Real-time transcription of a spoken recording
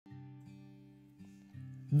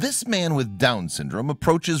This man with Down syndrome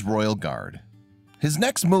approaches Royal Guard. His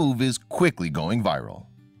next move is quickly going viral.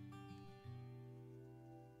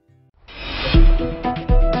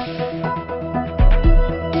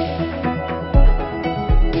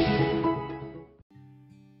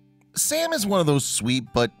 Sam is one of those sweet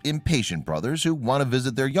but impatient brothers who want to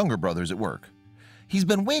visit their younger brothers at work. He's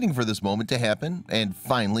been waiting for this moment to happen, and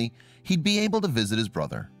finally, he'd be able to visit his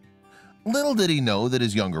brother. Little did he know that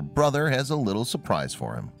his younger brother has a little surprise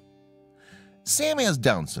for him. Sam has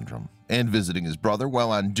Down syndrome, and visiting his brother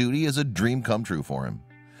while on duty is a dream come true for him.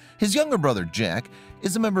 His younger brother Jack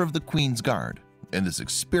is a member of the Queen's Guard, and this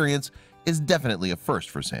experience is definitely a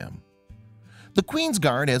first for Sam. The Queen's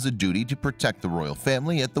Guard has a duty to protect the royal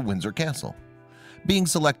family at the Windsor Castle. Being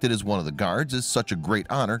selected as one of the guards is such a great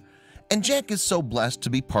honor, and Jack is so blessed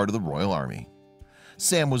to be part of the Royal Army.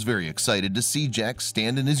 Sam was very excited to see Jack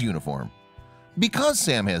stand in his uniform. Because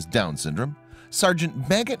Sam has Down syndrome, Sergeant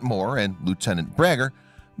Bagot Moore and Lieutenant Bragger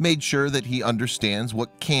made sure that he understands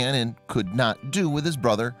what can and could not do with his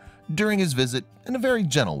brother during his visit in a very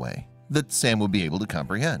gentle way that Sam will be able to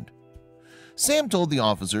comprehend. Sam told the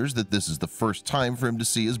officers that this is the first time for him to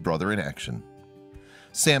see his brother in action.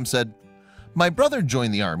 Sam said, "My brother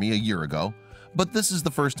joined the Army a year ago, but this is the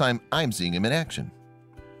first time I'm seeing him in action.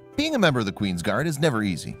 Being a member of the Queen's Guard is never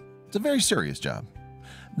easy. It's a very serious job.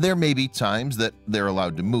 There may be times that they're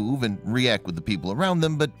allowed to move and react with the people around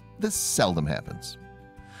them, but this seldom happens.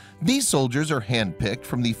 These soldiers are handpicked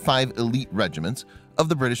from the 5 elite regiments of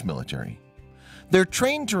the British military. They're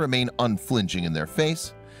trained to remain unflinching in their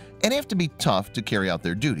face and have to be tough to carry out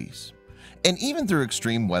their duties, and even through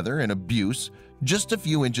extreme weather and abuse just a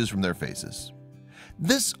few inches from their faces.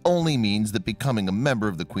 This only means that becoming a member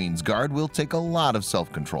of the Queen's Guard will take a lot of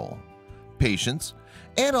self-control, patience,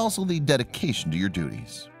 and also the dedication to your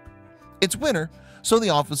duties." It's winter, so the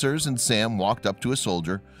officers and Sam walked up to a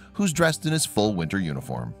soldier who's dressed in his full winter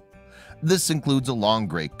uniform. This includes a long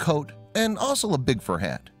gray coat and also a big fur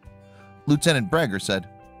hat. Lieutenant Bragger said,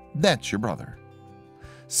 "That's your brother."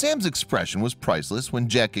 Sam's expression was priceless when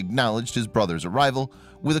Jack acknowledged his brother's arrival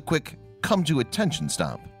with a quick come to attention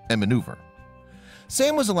stomp and maneuver.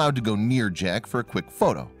 Sam was allowed to go near Jack for a quick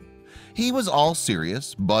photo. He was all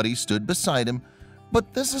serious, Buddy stood beside him,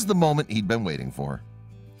 but this is the moment he'd been waiting for.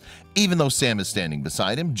 Even though Sam is standing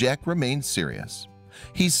beside him, Jack remained serious.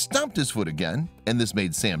 He stomped his foot again, and this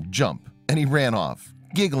made Sam jump, and he ran off,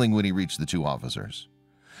 giggling when he reached the 2 officers.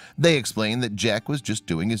 They explained that Jack was just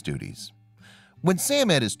doing his duties. When Sam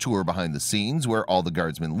had his tour behind the scenes where all the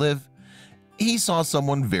guardsmen live, he saw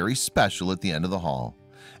someone very special at the end of the hall,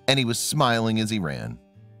 and he was smiling as he ran.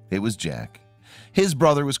 It was Jack. His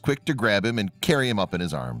brother was quick to grab him and carry him up in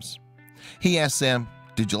his arms. He asked Sam,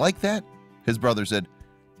 "Did you like that?" His brother said,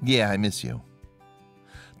 "Yeah, I miss you."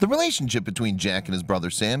 The relationship between Jack and his brother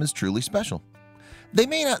Sam is truly special. They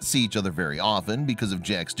may not see each other very often because of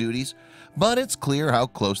Jack's duties, but it's clear how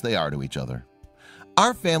close they are to each other.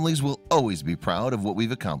 Our families will always be proud of what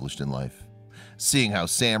we've accomplished in life. Seeing how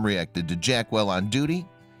Sam reacted to Jack while on duty,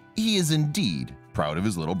 he is indeed proud of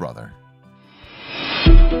his little brother.